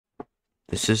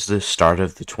This is the start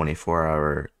of the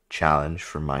 24-hour challenge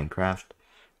for Minecraft.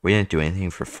 We didn't do anything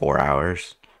for 4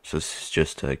 hours, so this is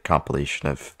just a compilation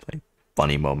of like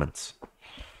funny moments.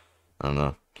 I don't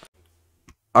know.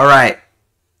 All right,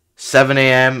 7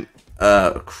 a.m.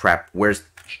 Crap. Where's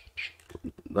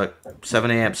look?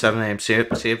 7 a.m. 7 a.m. See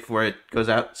it? See it before it goes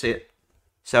out. See it?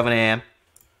 7 a.m.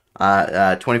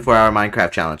 24-hour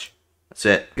Minecraft challenge. That's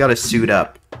it. Gotta suit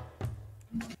up.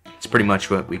 It's pretty much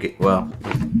what we get. Well,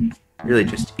 really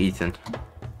just Ethan.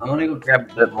 I'm gonna go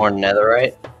grab a bit more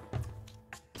netherite.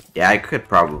 Yeah, I could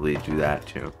probably do that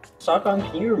too. Sokon,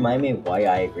 can you remind me why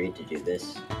I agreed to do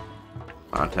this?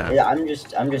 Content. Yeah, I'm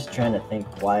just trying to think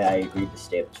why I agreed to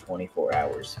stay up 24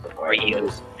 hours before Are I do you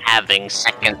this. having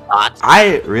second thoughts?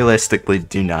 I realistically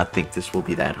do not think this will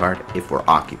be that hard if we're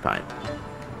occupied.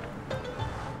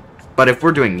 But if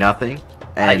we're doing nothing,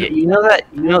 and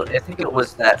I think it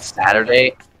was that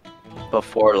Saturday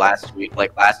before last week,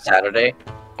 like last Saturday,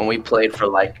 when we played for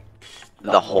like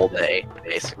the whole day,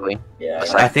 basically. Yeah,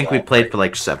 I think we played for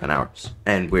like 7 hours,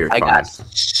 and we were I fine. got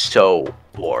so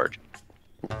bored.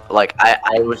 Like,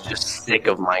 I was just sick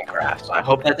of Minecraft, so I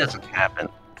hope that doesn't happen.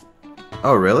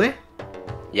 Oh, really?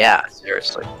 Yeah,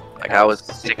 seriously. Like, I was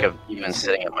sick of even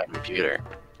sitting at my computer.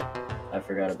 I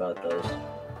forgot about those.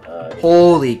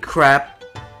 Holy crap!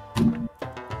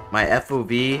 My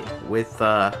FOV with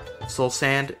Soul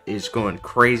Sand is going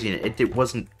crazy, and it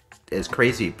wasn't as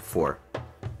crazy before.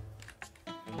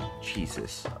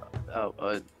 Jesus.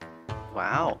 Oh,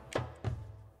 wow.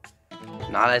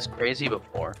 Not as crazy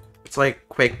before. It's like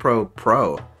Quake Pro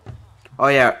Pro. Oh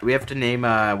yeah, we have to name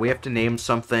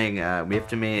something. We have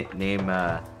to name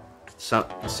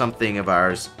something of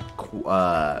ours.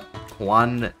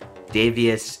 Quan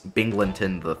Davius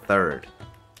Bingleton III.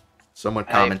 Someone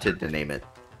commented to name it.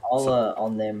 I'll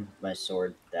name my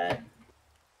sword that.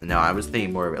 No, I was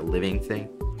thinking more of a living thing.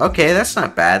 Okay, that's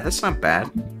not bad. That's not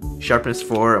bad. Sharpness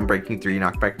 4, Unbreaking 3,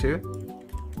 Knockback 2.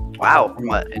 Wow, from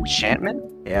what, enchantment?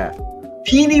 Yeah.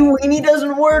 Peeny Weeny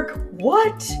doesn't work.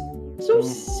 What? So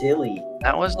silly.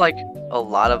 That was like a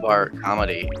lot of our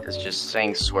comedy is just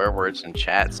saying swear words in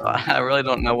chat, so I really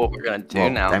don't know what we're gonna do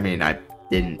now. I mean, I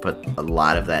didn't put a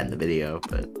lot of that in the video,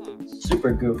 but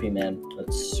Super goofy, man.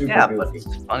 That's super Yeah, but goofy.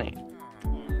 it's funny.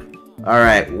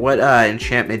 alright, what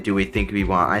enchantment do we think we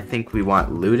want? I think we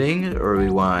want looting, or we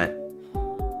want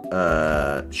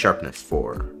sharpness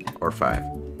 4 or 5.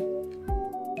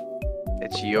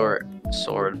 It's your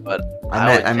sword, but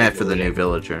I meant for the new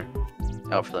villager.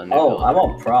 Oh, for the new Oh, villager. I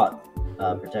want prot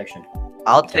protection.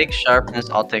 I'll take sharpness,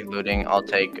 I'll take looting, I'll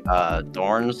take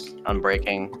thorns,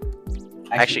 unbreaking.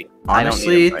 Actually,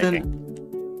 Honestly, I don't need unbreaking.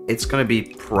 Ethan, it's gonna be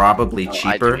probably Oh,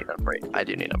 cheaper I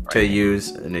do need unbreaking. to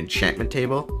use an enchantment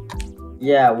table.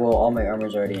 Yeah, well, all my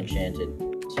armor's already enchanted,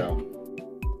 so.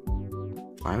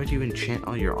 Why would you enchant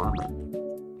all your armor?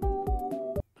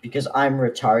 Because I'm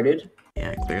retarded.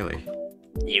 Yeah, clearly.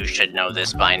 You should know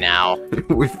this by now.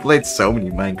 We've played so many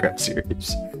Minecraft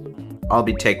series. I'll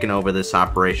be taking over this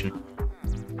operation.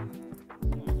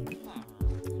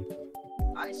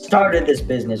 I started this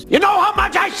business. You know how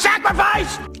much I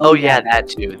sacrificed? Oh yeah, that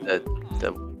too.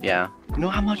 Yeah. You know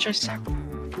how much I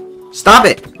sacrificed? Stop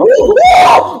it!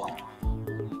 Oh,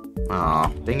 Aw,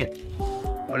 dang it.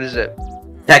 What is it?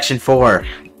 Section 4.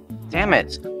 Damn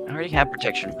it! I already have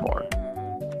protection 4.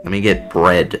 Let me get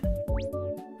bread.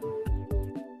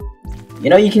 You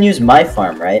know you can use my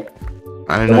farm, right?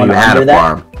 I didn't The know one you had under a that?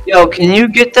 farm. Yo, can you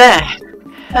get the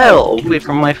hell away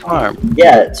from my farm?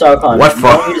 Yeah, Sarkon. What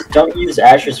farm? Don't use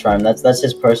Asher's farm. That's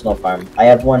his personal farm. I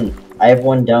have one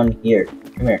down here.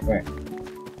 Come here, come here.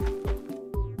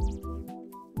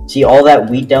 See all that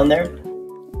wheat down there?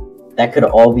 That could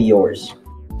all be yours.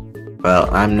 Well,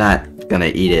 I'm not gonna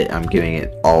eat it. I'm giving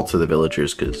it all to the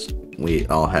villagers because we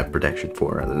all have protection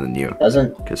 4 other than you. Because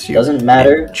you Doesn't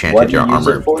matter enchanted what your you use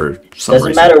armor it for. some Doesn't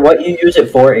reason. matter what you use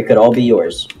it for. It could all be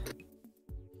yours.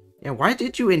 Yeah, why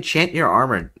did you enchant your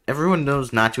armor? Everyone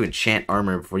knows not to enchant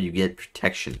armor before you get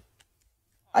protection.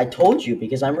 I told you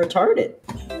because I'm retarded.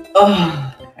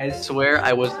 Ugh. I swear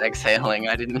I was exhaling.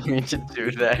 I didn't mean to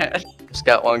do that. Just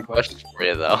got one question for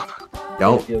you though.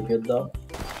 Don't. Feel good though?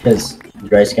 Because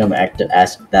Bryce gonna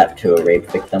ask that to a rape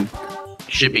victim.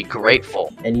 You should be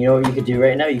grateful. And you know what you could do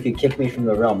right now? You could kick me from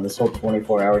the realm. This whole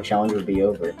 24-hour challenge would be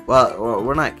over. Well,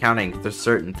 we're not counting. There's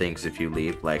certain things if you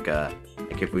leave, like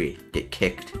if we get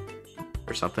kicked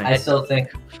or something. I still think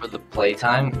for the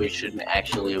playtime, we shouldn't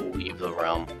actually leave the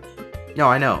realm. No,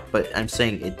 I know, but I'm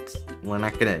saying we're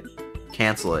not gonna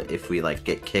cancel it if we like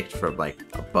get kicked for like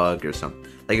a bug or something.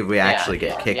 Like if we actually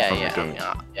get kicked from the game,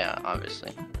 Yeah,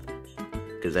 obviously.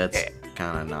 because that's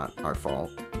kind of not our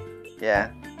fault.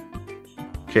 Yeah.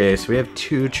 Okay, so we have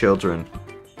 2 children.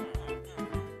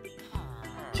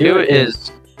 2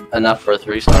 is enough for a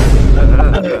 3-star.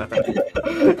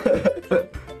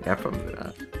 Yeah, probably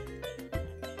not.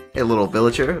 Hey, little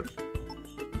villager.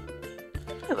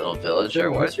 Hey, little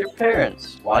villager, where's your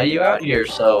parents? Why are you out here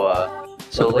so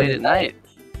late at night?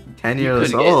 10 You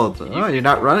years could get- old. you- Oh, you're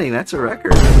not running. That's a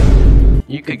record.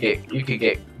 You could get You could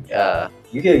get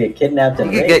kidnapped You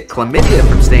and could raped. get chlamydia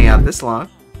from staying out this long.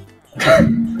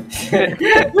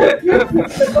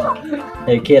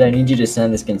 Hey kid, I need you to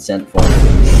sign this consent form.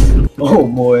 Oh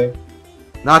boy.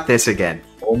 Not this again.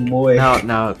 Oh boy. No,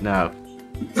 no, no,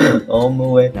 Oh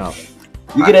boy. no.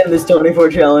 You can end this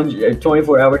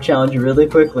 24-hour challenge really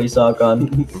quickly, Sokon.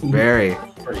 Very.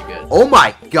 pretty good. Oh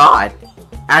my god!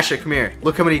 Asha, come here.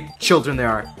 Look how many children there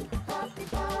are.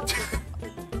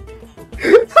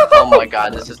 Oh my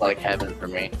god, this is like heaven for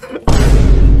me.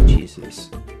 Jesus.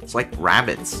 It's like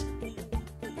rabbits.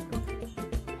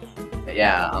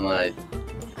 Yeah, I'm gonna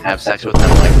have sex with them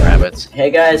like rabbits.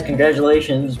 Hey guys,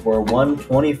 congratulations. We're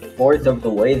 1/24th of the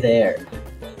way there.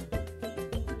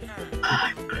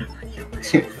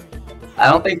 I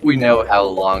don't think we know how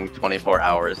long 24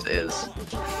 hours is.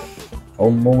 Oh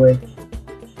boy.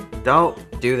 Don't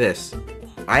do this.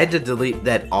 I had to delete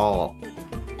that all.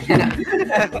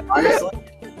 Honestly,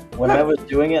 when I was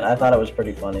doing it, I thought it was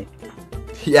pretty funny.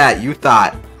 Yeah, you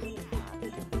thought.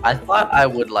 I thought I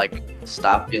would like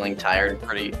stop feeling tired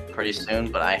pretty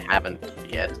soon, but I haven't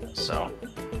yet. So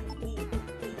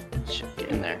get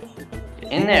in there.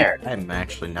 Get in there. I'm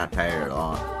actually not tired at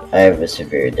all. I have a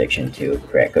severe addiction to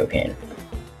crack cocaine.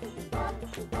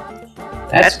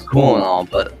 That's cool and all,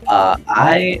 but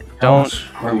I don't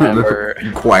remember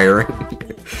Inquiring.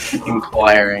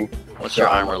 inquiring. What's your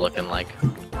armor looking like?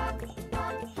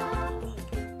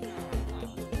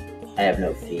 I have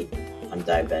no feet. I'm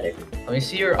diabetic. Let me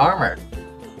see your armor.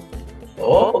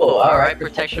 Oh, alright,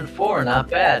 protection 4, not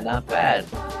bad, not bad.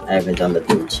 I haven't done the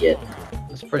boots yet.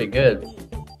 That's pretty good.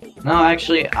 No,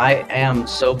 actually, I am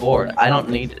so bored. I don't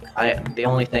need. The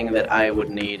only thing that I would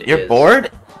need You're is.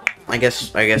 bored? I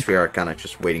guess we are kind of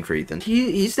just waiting for Ethan.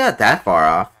 He's not that far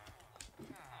off.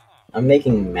 I'm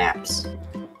making maps.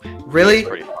 Really? He's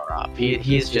pretty far off.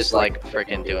 He's just like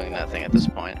freaking doing nothing at this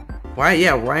point. Why?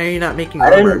 Yeah. Why are you not making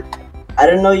I armor?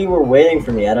 didn't know you were waiting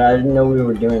for me. I didn't know we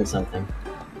were doing something.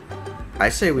 I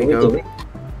say we What are go. doing?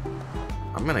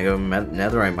 I'm gonna go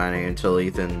netherite mining until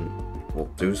Ethan will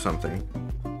do something.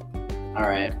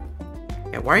 Alright.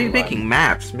 Yeah. Why are you Hold on. making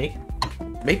maps? Make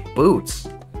boots.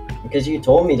 Because you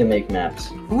told me to make maps.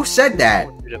 Who said that?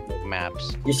 Beautiful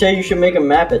maps. You said you should make a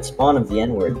map at spawn of the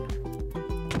N-word.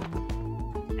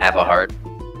 Have a heart.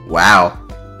 Wow.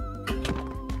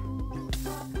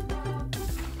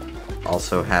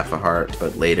 Also half a heart,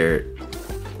 but later,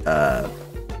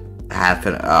 half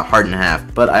a heart and a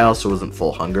half. But I also wasn't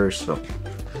full hunger, so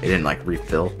it didn't like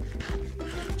refill.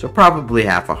 So probably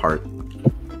half a heart.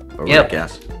 I would Yep.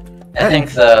 guess. I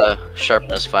think the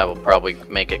sharpness 5 will probably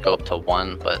make it go up to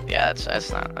 1, but yeah,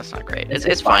 that's not great.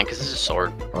 It's fine because it's a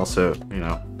sword. Also, you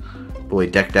know, fully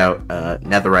decked out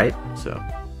netherite. So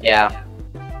Yeah.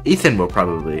 Ethan will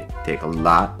probably take a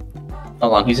lot.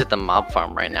 Hold on, he's at the mob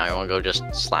farm right now. You want to go just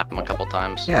slap him a couple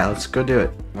times? Yeah, let's go do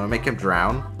it. You wanna make him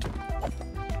drown?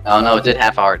 Oh no, it did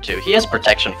half a heart too. He has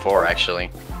protection 4 actually.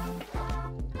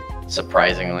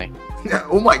 Surprisingly.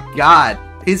 Oh my god!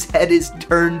 His head is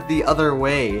turned the other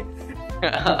way.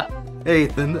 Hey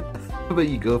Ethan, how about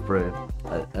you go for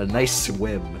a nice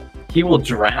swim? He will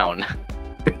drown.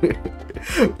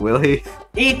 Will he?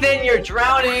 Ethan, you're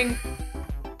drowning!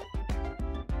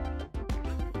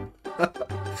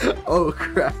 Oh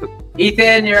crap.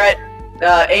 Ethan, you're at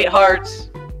 8 hearts.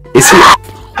 Is he?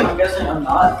 I'm guessing I'm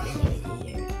not.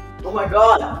 Oh my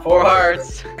god! 4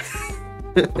 hearts.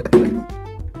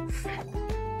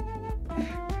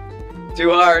 2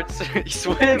 hearts.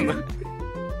 Swim.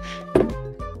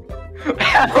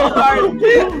 Half a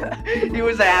heart. He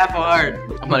was a half a heart.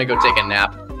 I'm gonna go take a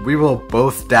nap. We will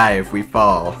both die if we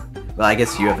fall. Well, I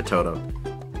guess you have a totem.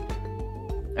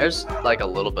 There's like a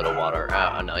little bit of water.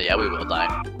 Oh no, yeah, we will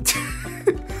die.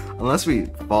 Unless we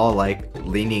fall like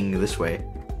leaning this way.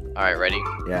 Alright, ready?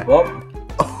 Yeah. Well,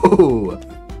 Oh.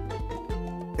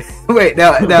 Wait,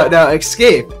 no,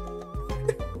 escape.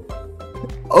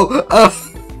 Oh,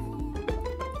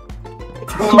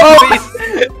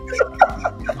 Please.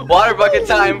 Water bucket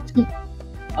time.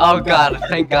 Oh god,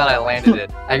 thank god I landed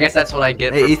it. I guess that's what I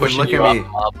get Hey for Ethan, pushing look you at off me. the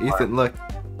mob farm.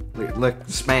 Ethan, look,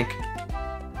 spank.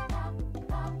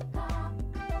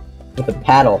 with a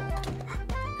paddle.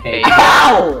 Hey,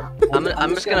 Ow!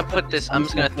 I'm just gonna put this. I'm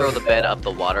just gonna throw the bed up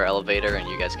the water elevator, and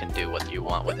you guys can do what you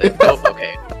want with it. Oh,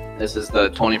 okay. This is the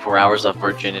 24 hours of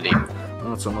virginity.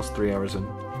 Oh, it's almost 3 hours in.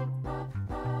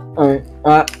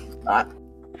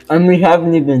 And we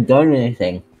haven't even done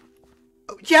anything.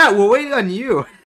 Yeah, we're waiting on you.